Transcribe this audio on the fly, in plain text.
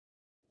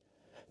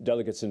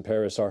Delegates in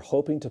Paris are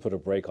hoping to put a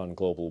brake on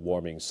global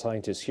warming.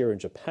 Scientists here in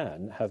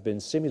Japan have been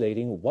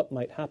simulating what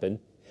might happen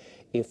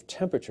if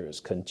temperatures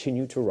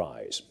continue to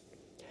rise.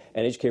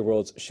 NHK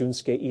World's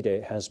Shunsuke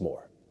Ide has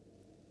more.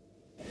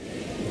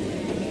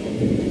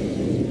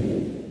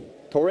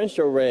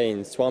 Torrential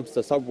rain swamps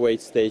the subway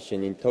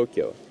station in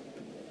Tokyo.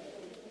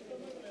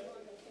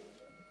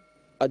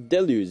 A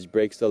deluge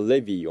breaks a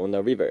levee on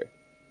a river.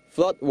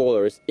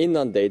 Floodwaters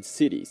inundate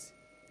cities.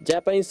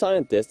 Japanese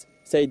scientists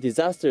say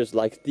disasters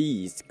like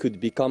these could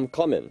become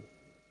common.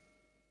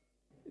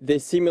 They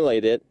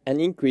simulated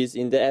an increase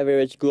in the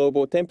average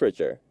global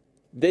temperature.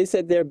 They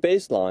set their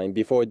baseline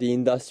before the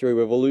Industrial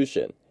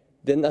Revolution,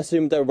 then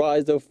assumed a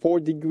rise of 4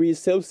 degrees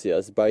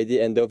Celsius by the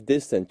end of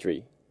this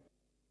century.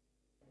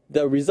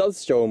 The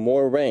results show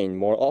more rain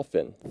more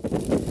often.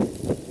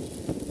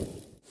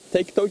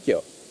 Take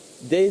Tokyo.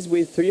 Days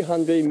with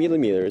 300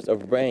 millimeters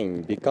of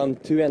rain become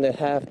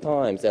 2.5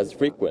 times as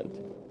frequent.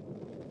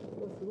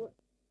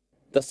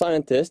 The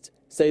scientists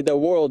say the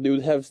world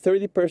would have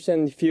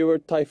 30% fewer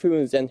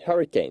typhoons and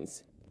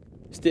hurricanes.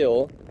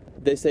 Still,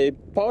 they say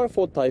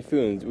powerful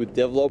typhoons would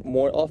develop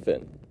more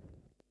often.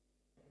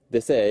 They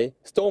say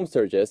storm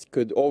surges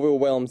could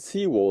overwhelm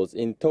seawalls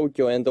in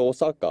Tokyo and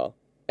Osaka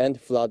and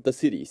flood the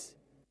cities.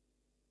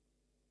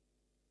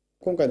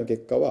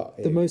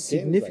 The most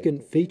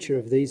significant feature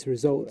of these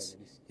results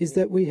is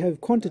that we have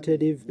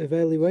quantitative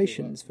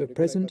evaluations for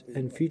present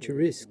and future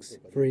risks.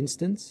 For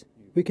instance,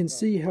 we can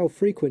see how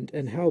frequent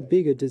and how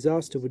big a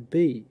disaster would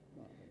be.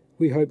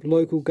 We hope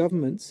local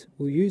governments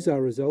will use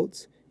our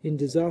results in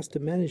disaster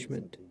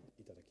management.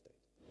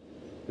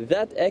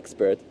 That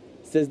expert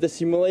says the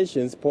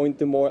simulations point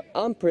to more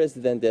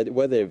unprecedented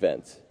weather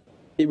events.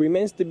 It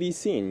remains to be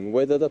seen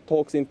whether the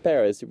talks in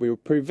Paris will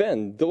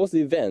prevent those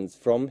events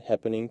from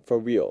happening for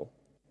real.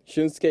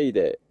 Shunsuke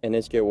Ide,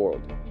 NHK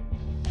World.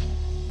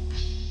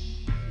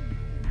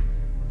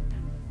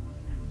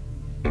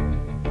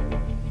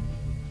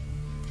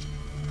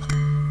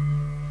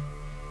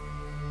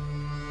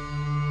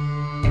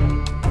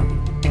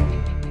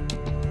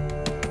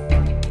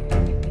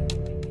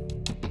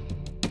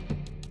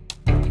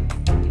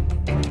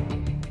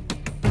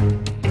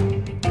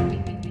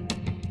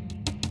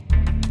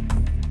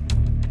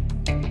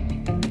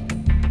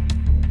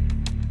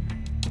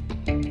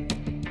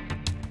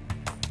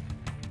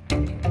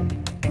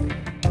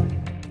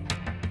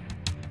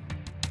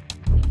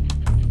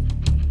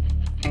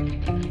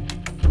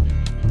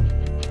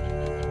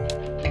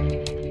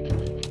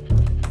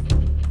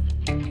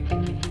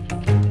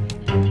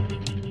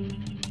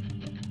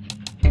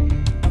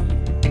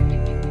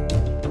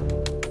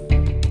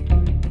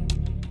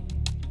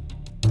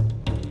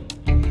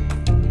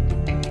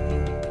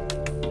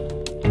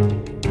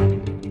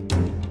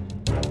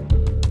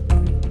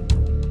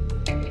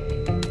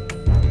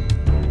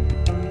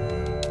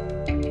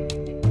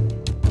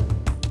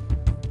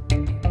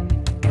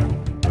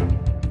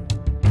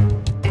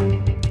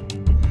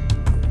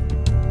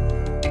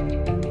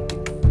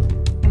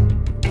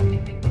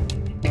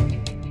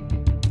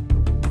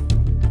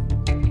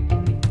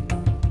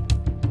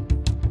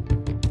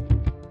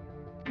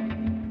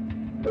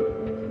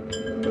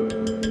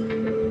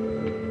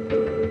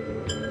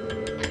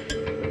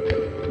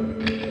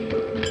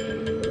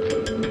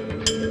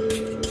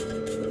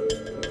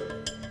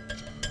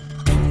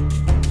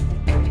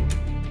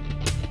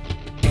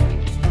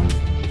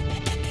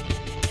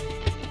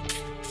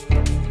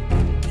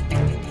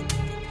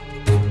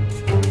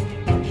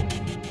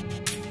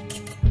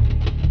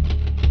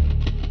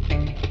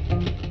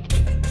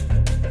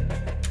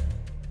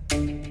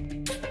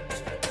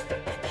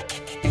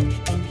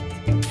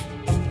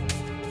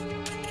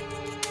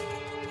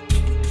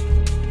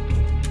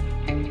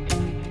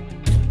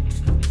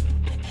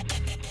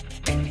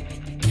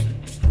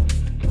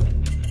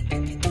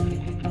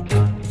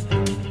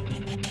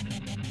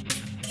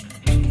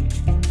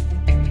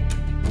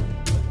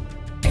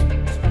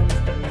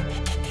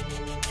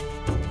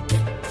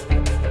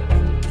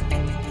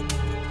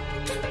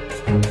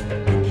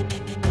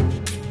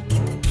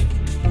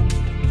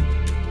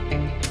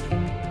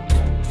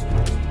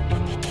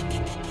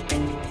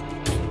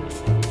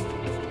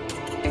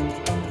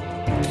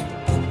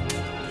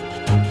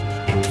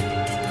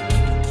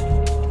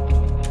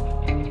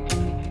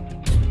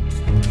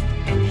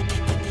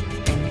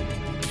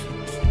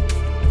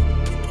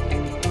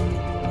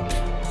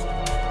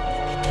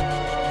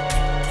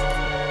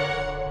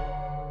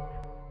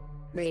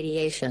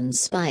 Radiation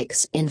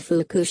spikes in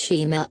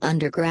Fukushima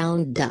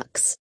underground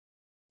ducts.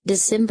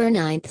 December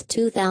 9,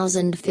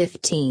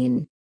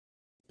 2015.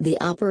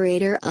 The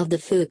operator of the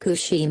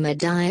Fukushima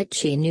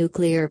Daiichi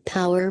nuclear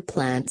power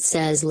plant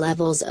says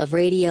levels of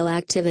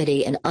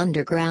radioactivity in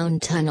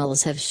underground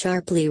tunnels have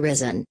sharply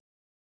risen.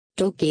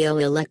 Tokyo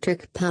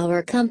Electric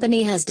Power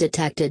Company has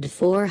detected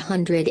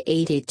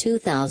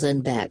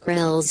 482,000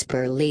 becquerels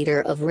per liter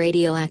of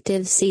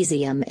radioactive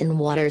cesium in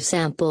water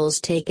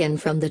samples taken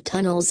from the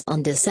tunnels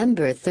on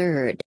December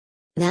 3.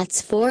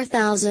 That's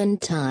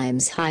 4,000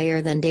 times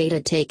higher than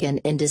data taken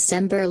in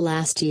December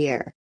last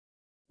year.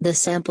 The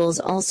samples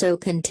also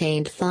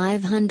contained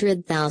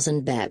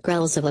 500,000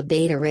 becquerels of a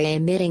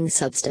beta-ray-emitting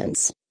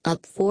substance,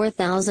 up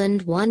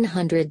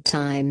 4,100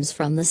 times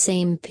from the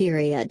same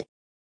period.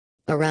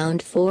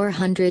 Around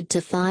 400 to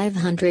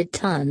 500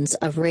 tons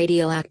of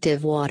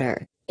radioactive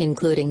water,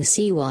 including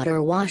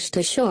seawater washed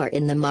ashore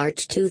in the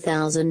March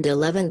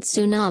 2011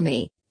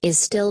 tsunami, is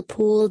still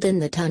pooled in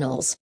the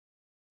tunnels.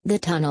 The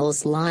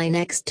tunnels lie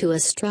next to a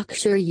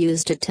structure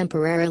used to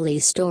temporarily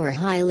store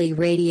highly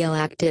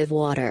radioactive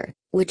water,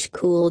 which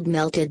cooled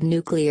melted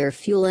nuclear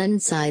fuel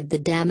inside the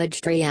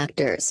damaged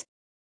reactors.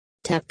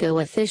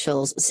 TEPCO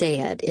officials say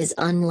it is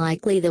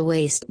unlikely the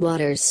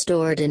wastewater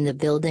stored in the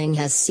building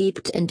has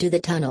seeped into the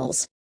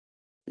tunnels.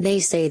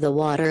 They say the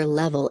water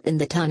level in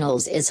the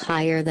tunnels is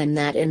higher than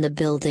that in the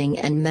building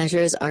and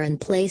measures are in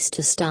place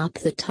to stop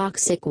the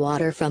toxic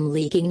water from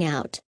leaking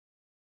out.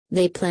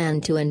 They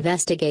plan to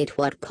investigate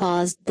what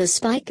caused the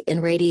spike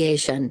in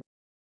radiation.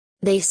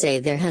 They say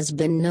there has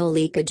been no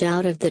leakage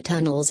out of the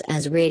tunnels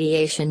as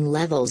radiation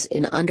levels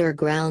in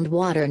underground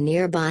water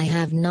nearby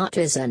have not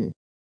risen.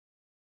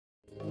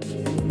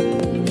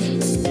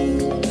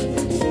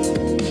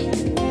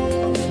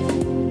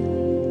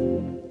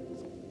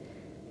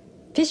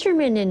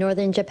 Fishermen in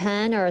northern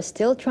Japan are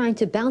still trying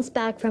to bounce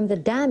back from the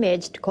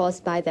damage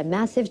caused by the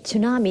massive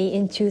tsunami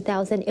in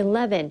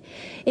 2011.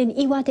 In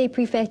Iwate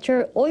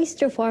Prefecture,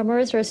 oyster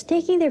farmers are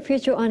staking their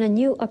future on a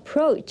new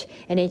approach.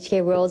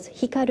 NHK World's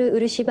Hikaru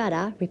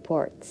Urushibara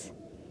reports.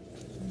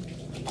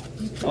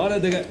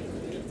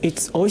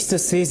 It's oyster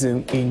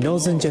season in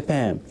northern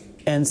Japan,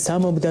 and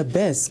some of the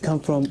best come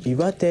from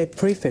Iwate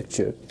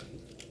Prefecture.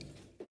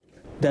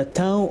 The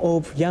town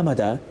of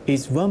Yamada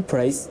is one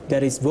place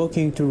that is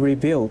working to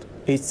rebuild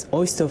its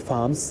oyster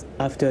farms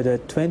after the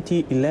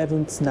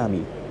 2011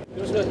 tsunami.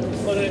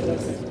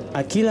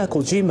 Akira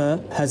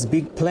Kojima has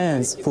big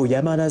plans for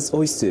Yamada's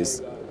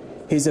oysters.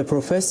 He's a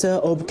professor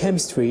of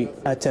chemistry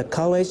at a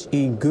college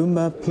in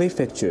Gunma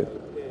Prefecture.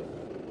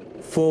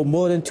 For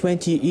more than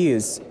 20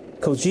 years,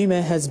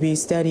 Kojima has been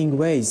studying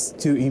ways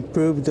to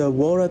improve the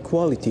water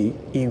quality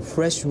in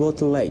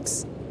freshwater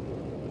lakes.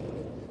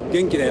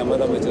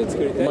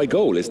 My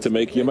goal is to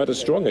make Yamada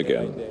strong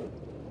again.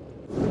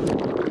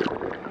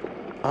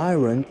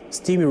 Iron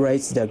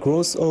stimulates the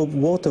growth of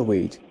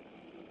waterweed.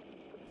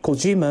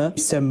 Kojima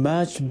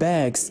submerged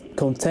bags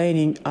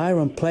containing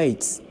iron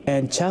plates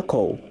and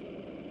charcoal.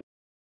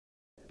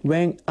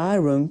 When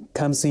iron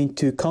comes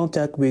into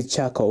contact with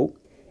charcoal,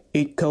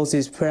 it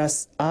causes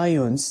plus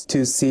ions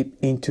to seep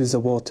into the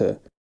water.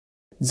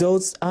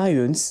 Those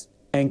ions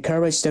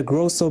encourage the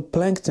growth of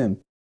plankton,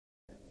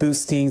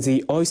 boosting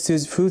the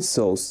oyster's food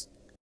source.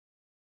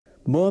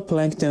 More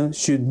plankton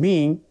should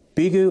mean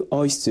bigger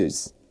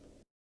oysters.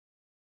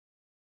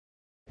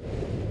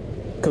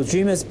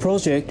 Kojima's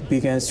project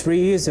began 3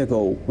 years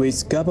ago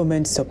with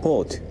government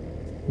support,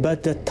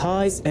 but the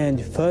tides and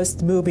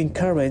fast-moving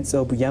currents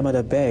of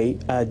Yamada Bay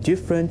are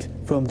different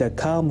from the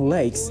calm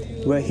lakes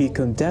where he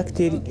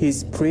conducted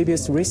his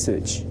previous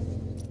research.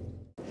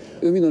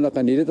 We'd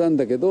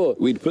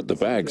put the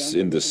bags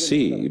in the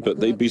sea,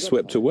 but they'd be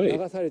swept away.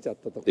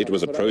 It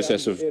was a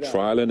process of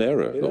trial and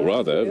error, or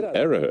rather,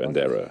 error and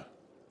error.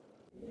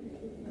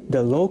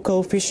 The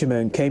local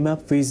fishermen came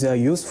up with a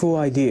useful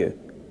idea.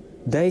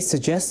 They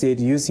suggested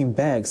using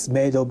bags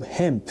made of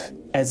hemp,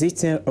 as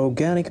it's an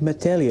organic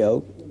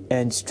material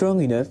and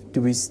strong enough to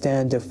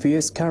withstand the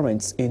fierce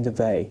currents in the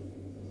bay.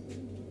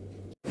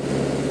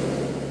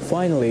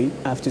 Finally,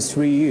 after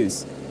 3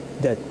 years,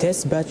 the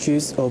test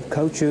batches of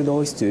cultured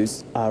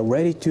oysters are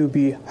ready to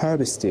be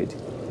harvested.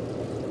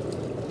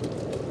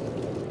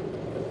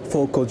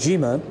 For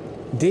Kojima,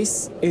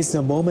 this is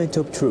the moment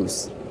of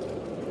truth.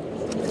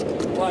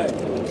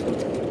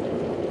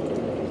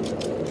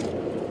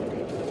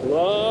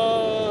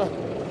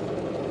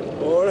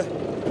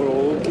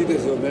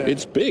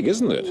 It's big,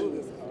 isn't it?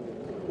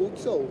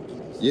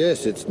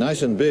 Yes, it's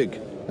nice and big.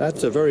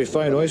 That's a very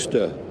fine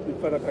oyster.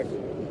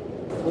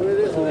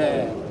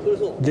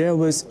 There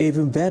was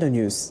even better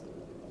news.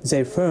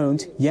 They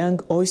found young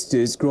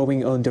oysters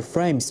growing on the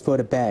frames for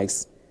the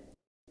bags.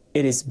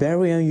 It is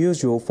very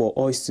unusual for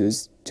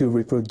oysters to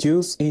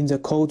reproduce in the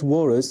cold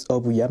waters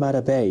of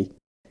Yamada Bay.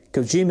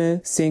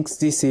 Kojima thinks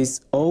this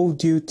is all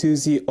due to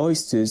the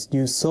oyster's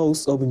new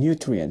source of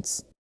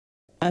nutrients.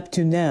 Up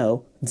to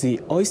now, the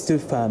oyster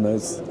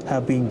farmers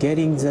have been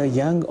getting the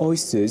young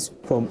oysters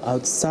from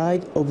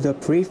outside of the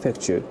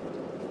prefecture,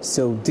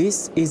 so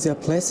this is a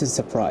pleasant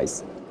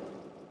surprise.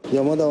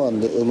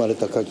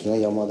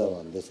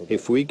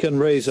 If we can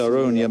raise our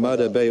own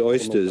Yamada Bay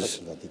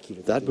oysters,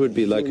 that would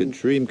be like a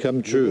dream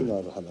come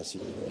true.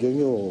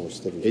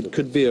 It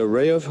could be a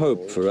ray of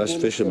hope for us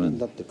fishermen.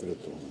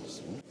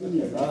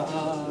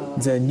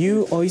 The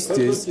new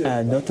oysters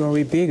are not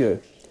only bigger,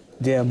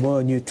 they are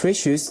more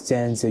nutritious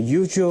than the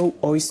usual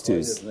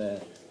oysters.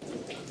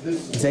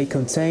 They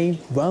contain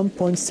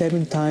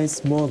 1.7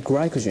 times more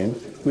glycogen,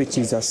 which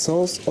is a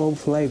source of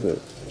flavor.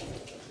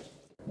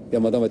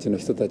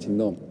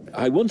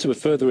 I want to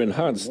further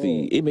enhance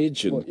the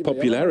image and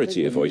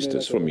popularity of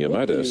oysters from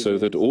Yamada so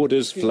that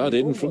orders flood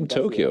in from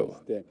Tokyo.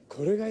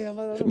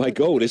 My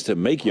goal is to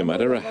make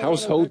Yamada a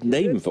household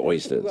name for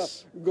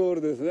oysters.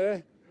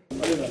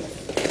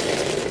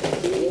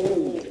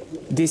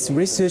 This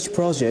research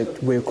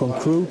project will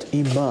conclude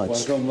in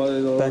March,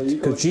 but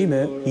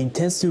Kojima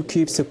intends to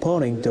keep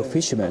supporting the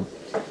fishermen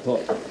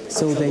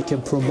so they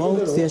can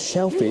promote their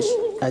shellfish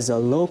as a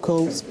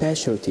local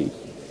specialty.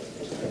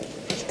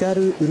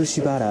 Hikaru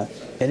Urushibara,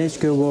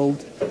 NHK World,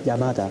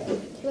 Yamada.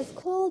 It was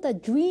called a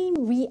dream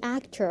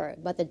reactor,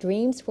 but the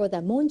dreams for the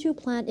Monju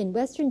plant in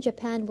western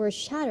Japan were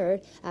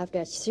shattered after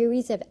a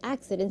series of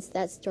accidents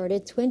that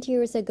started 20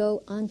 years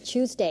ago on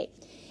Tuesday.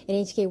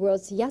 NHK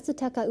World's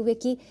Yasutaka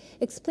Ueki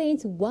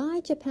explains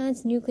why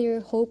Japan's nuclear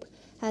hope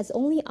has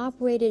only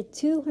operated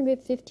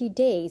 250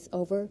 days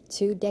over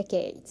 2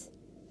 decades.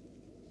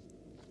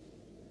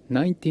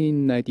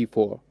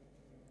 1994.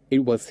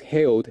 It was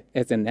hailed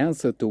as an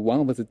answer to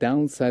one of the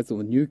downsides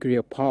of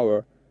nuclear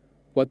power,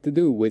 what to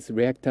do with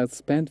reactors'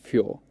 spent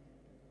fuel.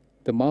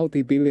 The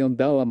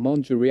multi-billion-dollar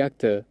Monju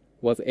reactor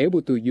was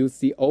able to use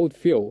the old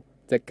fuel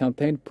that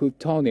contained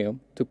plutonium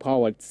to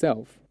power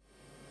itself.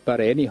 But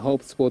any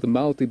hopes for the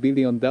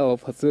multi-billion-dollar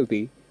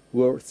facility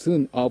were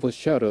soon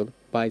overshadowed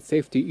by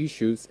safety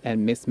issues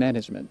and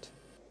mismanagement.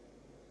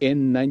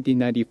 In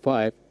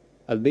 1995,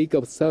 a leak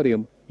of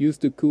sodium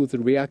used to cool the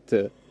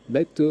reactor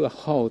led to a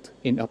halt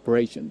in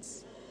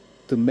operations.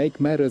 To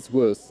make matters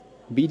worse,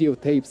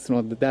 videotapes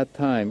from that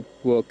time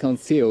were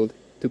concealed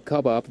to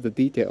cover up the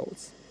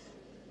details.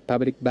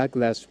 Public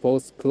backlash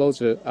forced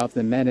closure of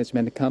the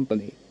management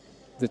company.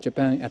 The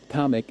Japan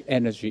Atomic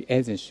Energy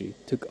Agency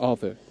took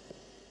over.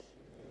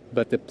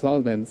 But the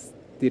problems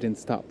didn't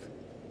stop.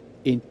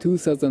 In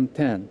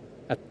 2010,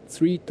 a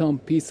 3-ton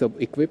piece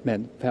of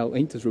equipment fell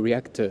into the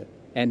reactor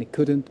and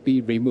couldn't be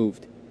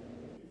removed.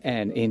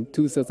 And in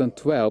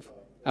 2012,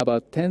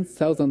 about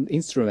 10,000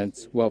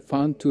 instruments were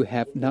found to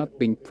have not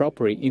been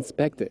properly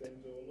inspected.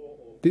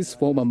 This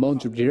former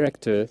Monju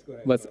director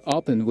was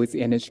open with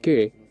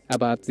NHK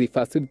about the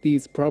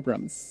facility's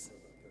problems.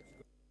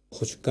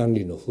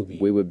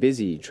 We were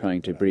busy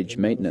trying to bridge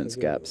maintenance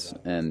gaps,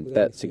 and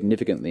that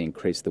significantly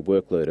increased the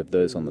workload of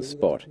those on the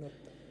spot.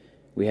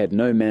 We had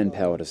no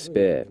manpower to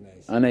spare,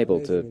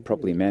 unable to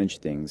properly manage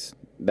things.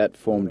 That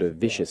formed a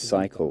vicious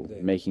cycle,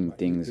 making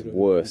things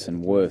worse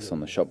and worse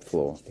on the shop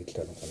floor.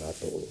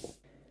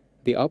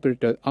 The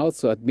operator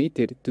also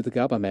admitted to the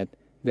government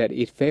that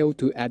it failed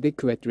to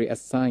adequately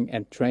assign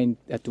and train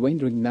a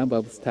dwindling number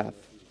of staff.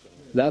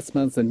 Last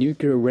month, the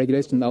Nuclear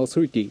Regulation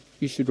Authority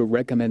issued a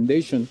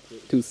recommendation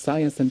to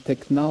Science and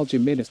Technology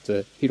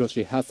Minister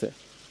Hiroshi Hase.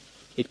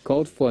 It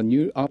called for a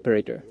new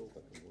operator.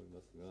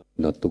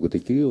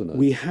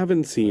 We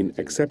haven't seen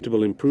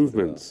acceptable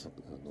improvements.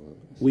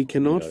 We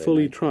cannot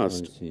fully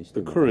trust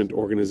the current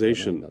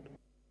organization.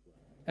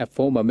 A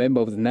former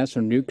member of the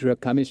National Nuclear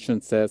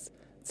Commission says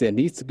there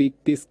needs to be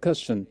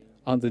discussion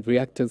on the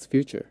reactor's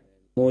future.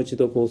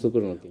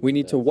 We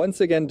need to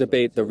once again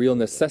debate the real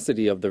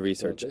necessity of the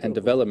research and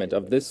development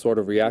of this sort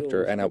of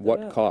reactor and at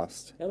what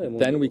cost.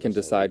 Then we can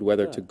decide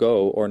whether to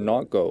go or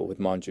not go with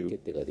Monju.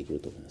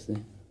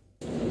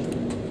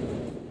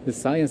 The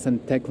Science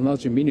and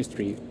Technology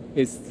Ministry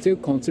is still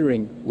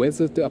considering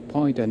whether to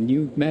appoint a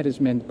new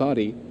management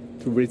body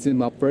to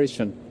resume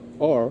operation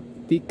or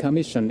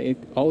decommission it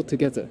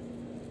altogether.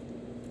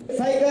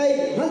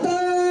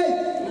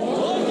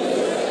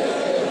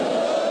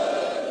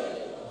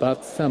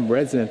 But some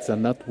residents are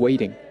not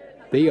waiting.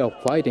 They are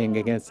fighting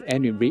against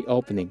any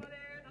reopening.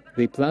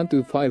 They plan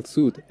to file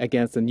suit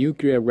against the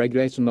Nuclear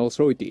Regulation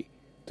Authority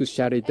to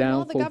shut it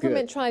down for good. While the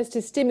government tries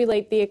to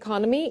stimulate the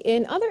economy,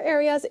 in other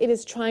areas it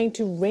is trying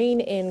to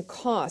rein in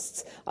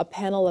costs. A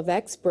panel of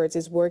experts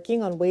is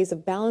working on ways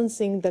of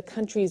balancing the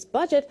country's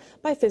budget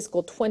by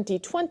fiscal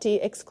 2020,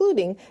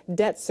 excluding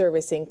debt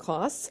servicing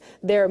costs.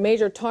 Their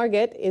major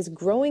target is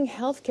growing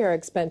healthcare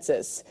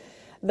expenses.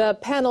 The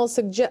panel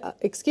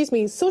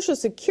Social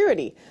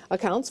Security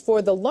accounts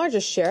for the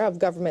largest share of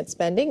government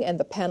spending, and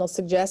the panel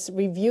suggests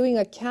reviewing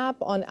a cap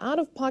on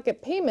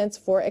out-of-pocket payments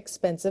for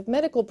expensive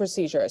medical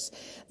procedures.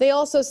 They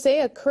also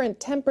say a current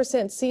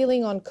 10%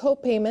 ceiling on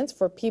co-payments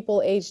for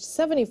people aged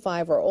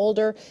 75 or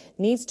older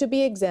needs to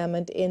be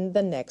examined in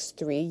the next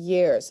 3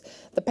 years.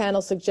 The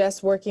panel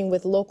suggests working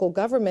with local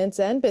governments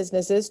and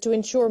businesses to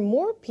ensure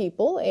more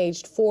people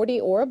aged 40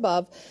 or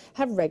above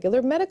have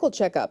regular medical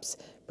checkups.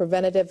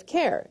 Preventative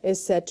care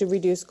is said to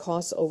reduce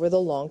costs over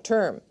the long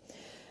term.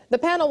 The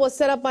panel was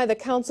set up by the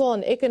Council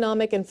on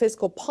Economic and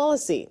Fiscal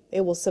Policy.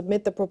 It will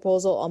submit the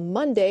proposal on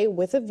Monday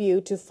with a view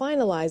to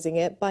finalizing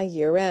it by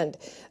year-end.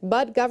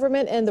 But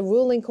government and the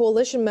ruling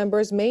coalition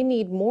members may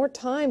need more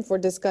time for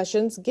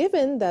discussions,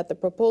 given that the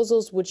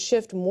proposals would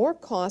shift more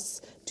costs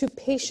to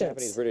patients. The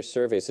Japanese-British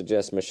survey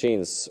suggests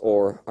machines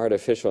or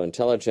artificial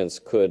intelligence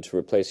could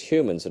replace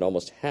humans in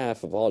almost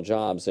half of all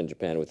jobs in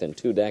Japan within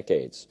 2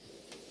 decades.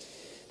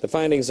 The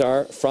findings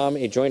are from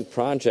a joint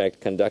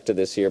project conducted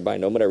this year by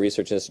Nomura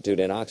Research Institute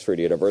and Oxford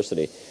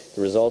University.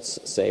 The results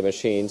say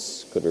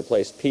machines could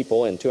replace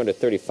people in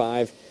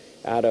 235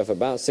 out of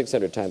about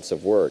 600 types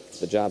of work.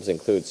 The jobs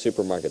include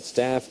supermarket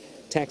staff,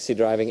 taxi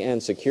driving,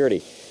 and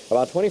security.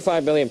 About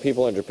 25 million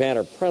people in Japan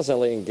are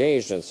presently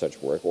engaged in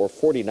such work, or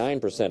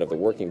 49% of the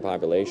working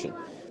population.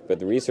 But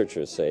the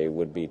researchers say it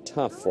would be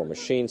tough for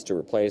machines to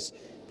replace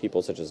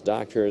people such as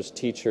doctors,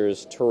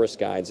 teachers, tourist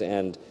guides,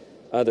 and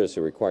others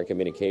who require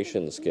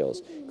communication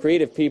skills.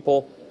 Creative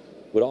people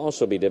would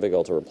also be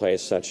difficult to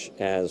replace, such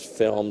as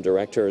film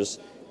directors,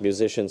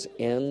 musicians,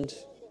 and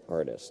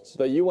artists.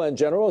 The UN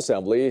General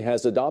Assembly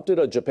has adopted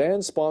a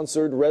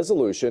Japan-sponsored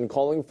resolution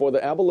calling for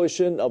the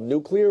abolition of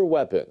nuclear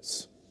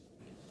weapons.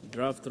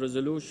 Draft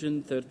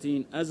Resolution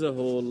 13 as a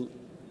whole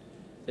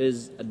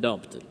is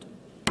adopted.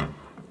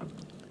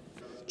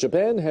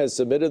 Japan has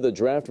submitted the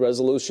draft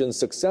resolution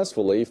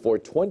successfully for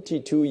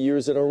 22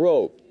 years in a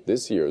row.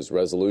 This year's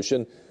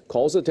resolution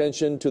calls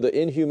attention to the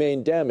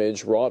inhumane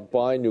damage wrought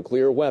by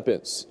nuclear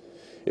weapons.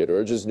 It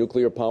urges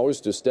nuclear powers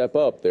to step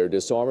up their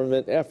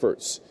disarmament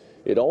efforts.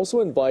 It also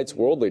invites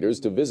world leaders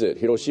to visit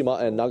Hiroshima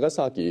and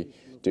Nagasaki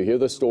to hear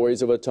the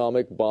stories of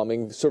atomic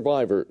bombing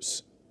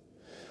survivors.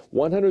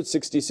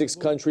 166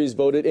 countries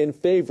voted in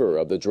favor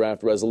of the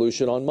draft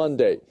resolution on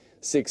Monday.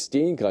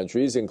 16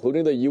 countries,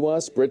 including the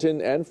U.S., Britain,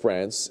 and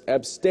France,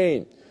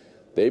 abstained.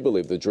 They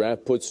believe the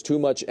draft puts too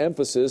much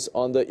emphasis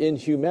on the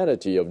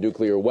inhumanity of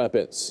nuclear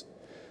weapons.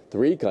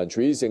 3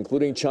 countries,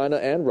 including China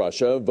and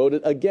Russia,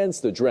 voted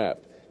against the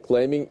draft,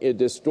 claiming it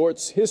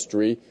distorts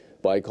history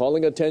by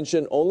calling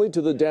attention only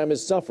to the damage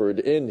suffered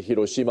in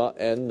Hiroshima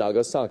and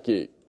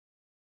Nagasaki.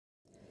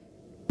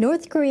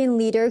 North Korean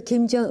leader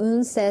Kim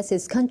Jong-un says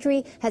his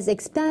country has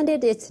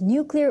expanded its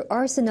nuclear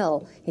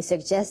arsenal. He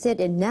suggested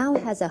it now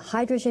has a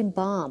hydrogen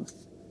bomb.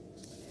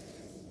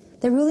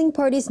 The ruling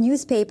party's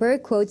newspaper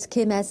quotes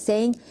Kim as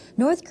saying,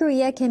 North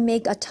Korea can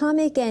make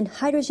atomic and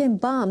hydrogen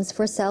bombs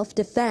for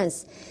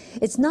self-defense.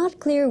 It's not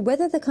clear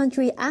whether the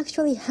country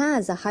actually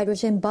has a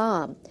hydrogen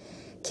bomb.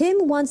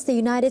 Kim wants the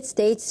United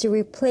States to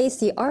replace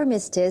the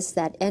armistice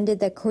that ended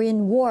the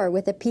Korean War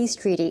with a peace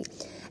treaty.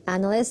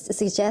 Analysts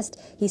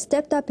suggest he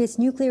stepped up his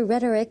nuclear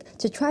rhetoric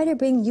to try to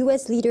bring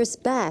U.S. leaders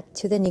back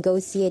to the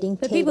negotiating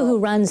table. The people who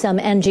run some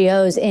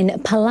NGOs in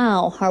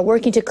Palau are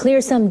working to clear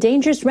some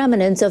dangerous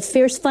remnants of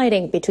fierce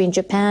fighting between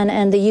Japan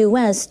and the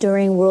U.S.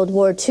 during World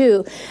War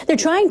II. They're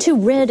trying to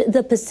rid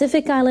the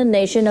Pacific Island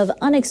nation of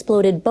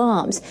unexploded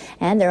bombs,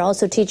 and they're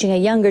also teaching a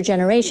younger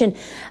generation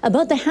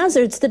about the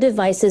hazards the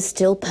devices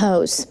still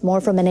pose. More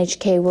from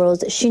NHK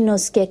World's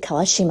Shinosuke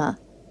Kawashima.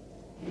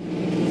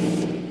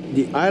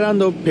 The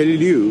island of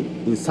Peleliu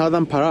in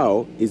southern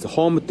Palau is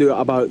home to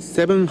about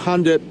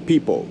 700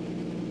 people.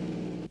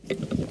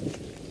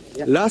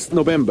 Last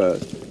November,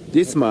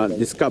 this man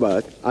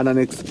discovered an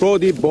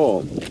unexploded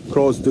bomb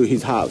close to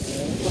his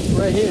house.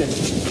 Right here.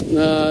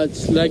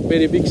 It's like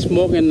very big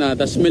smoke and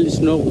the smell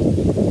is no good.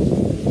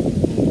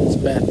 It's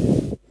bad.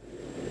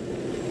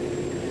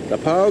 The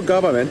Palau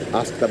government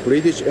asked the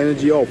British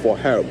NGO for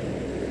help.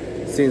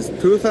 Since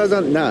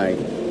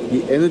 2009,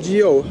 the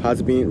NGO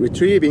has been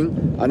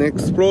retrieving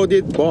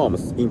unexploded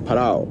bombs in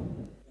Palau.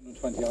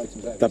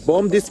 The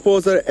bomb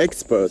disposal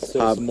experts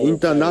have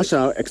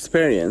international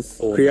experience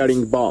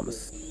clearing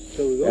bombs,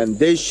 and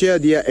they share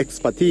their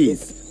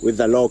expertise with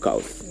the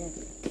locals.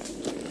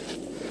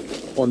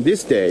 On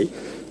this day,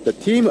 the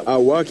team are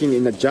working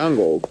in a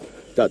jungle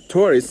that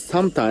tourists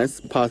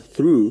sometimes pass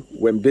through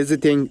when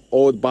visiting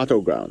old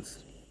battlegrounds.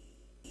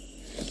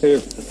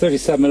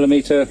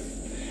 37mm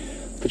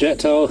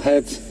projectile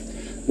heads.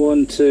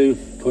 1, 2,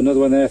 another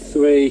one there,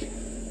 3,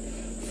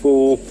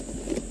 4.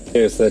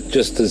 Yes, they're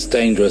just as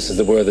dangerous as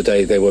they were the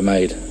day they were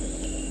made.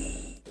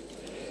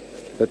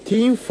 The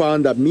team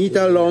found a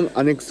meter-long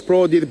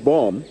unexploded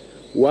bomb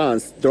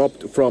once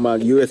dropped from a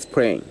U.S.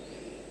 plane.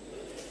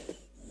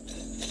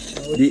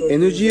 The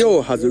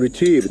NGO has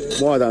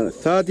retrieved more than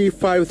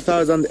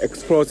 35,000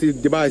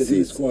 explosive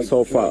devices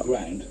so far.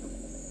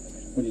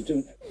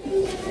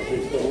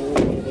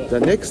 The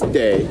next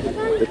day,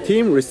 the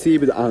team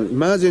received an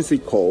emergency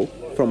call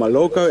from a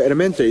local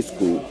elementary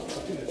school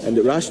and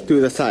rushed to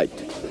the site.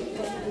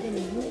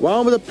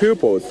 One of the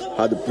pupils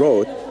had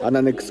brought an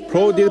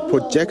unexploded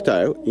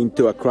projectile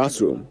into a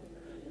classroom.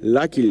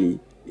 Luckily,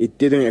 it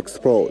didn't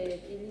explode.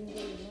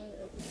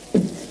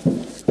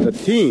 The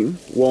team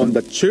warned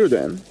the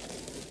children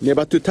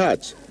never to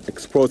touch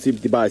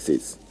explosive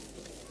devices.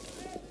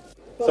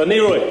 So,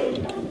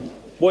 Neroy,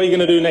 what are you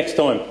going to do next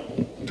time?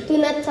 Do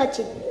not touch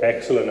it.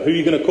 Excellent. Who are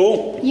you going to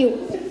call? You.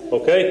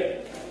 Okay.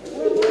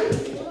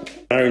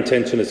 Our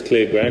intention as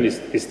Clear Ground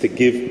is to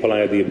give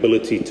Palau the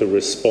ability to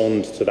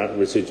respond to that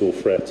residual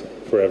threat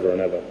forever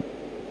and ever.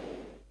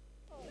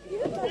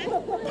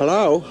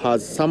 Palau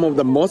has some of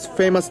the most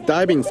famous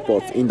diving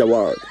spots in the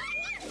world,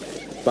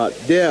 but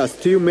there are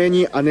still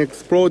many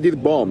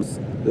unexploded bombs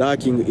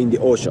lurking in the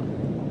ocean.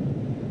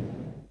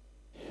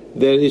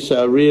 There is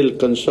a real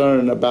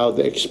concern about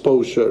the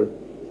exposure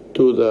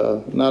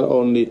to not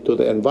only to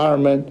the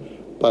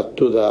environment, but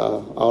to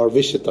our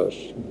visitors.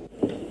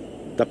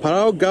 The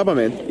Palau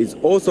government is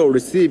also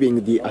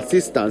receiving the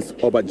assistance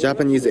of a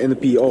Japanese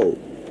NPO.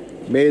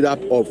 made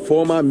up of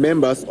former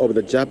members of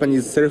the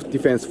Japanese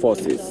self-defense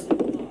forces.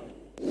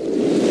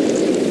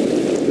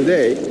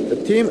 Today,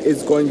 the team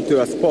is going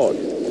to a spot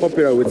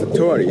popular with the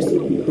tourists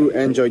who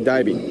enjoy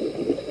diving.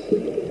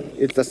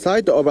 It's the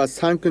site of a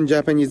sunken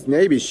Japanese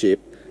Navy ship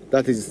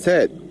that is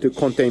said to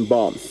contain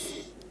bombs.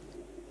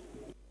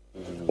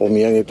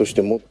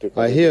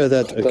 I hear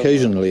that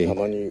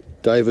occasionally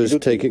divers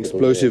take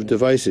explosive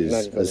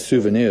devices as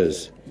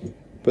souvenirs,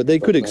 but they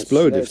could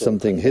explode if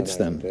something hits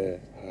them.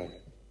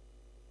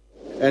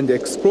 And the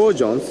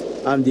explosions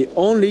are the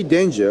only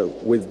danger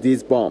with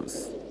these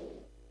bombs.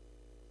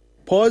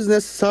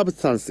 Poisonous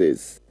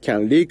substances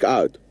can leak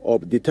out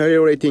of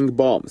deteriorating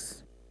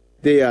bombs.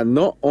 They are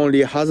not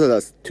only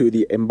hazardous to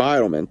the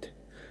environment,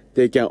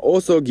 they can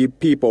also give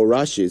people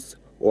rashes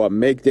or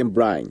make them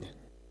blind.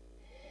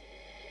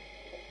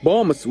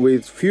 Bombs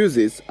with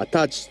fuses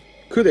attached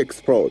could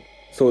explode,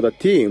 so the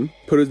team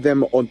puts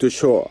them onto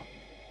shore.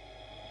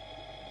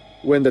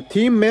 When the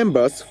team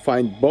members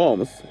find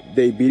bombs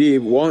they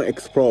believe won't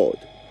explode,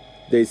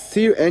 they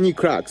seal any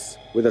cracks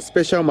with a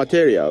special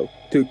material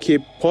to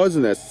keep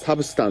poisonous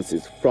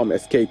substances from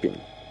escaping.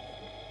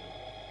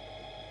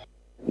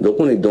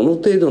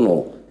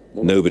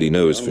 Nobody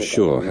knows for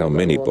sure how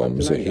many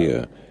bombs are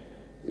here.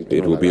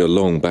 It will be a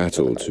long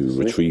battle to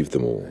retrieve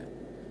them all.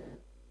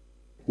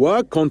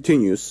 Work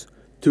continues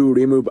to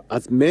remove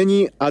as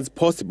many as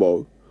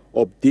possible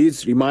of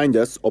these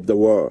reminders of the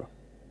war.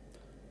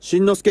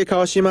 Shinnosuke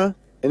Kawashima,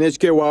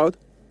 NHK World,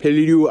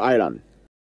 Peleliu Island.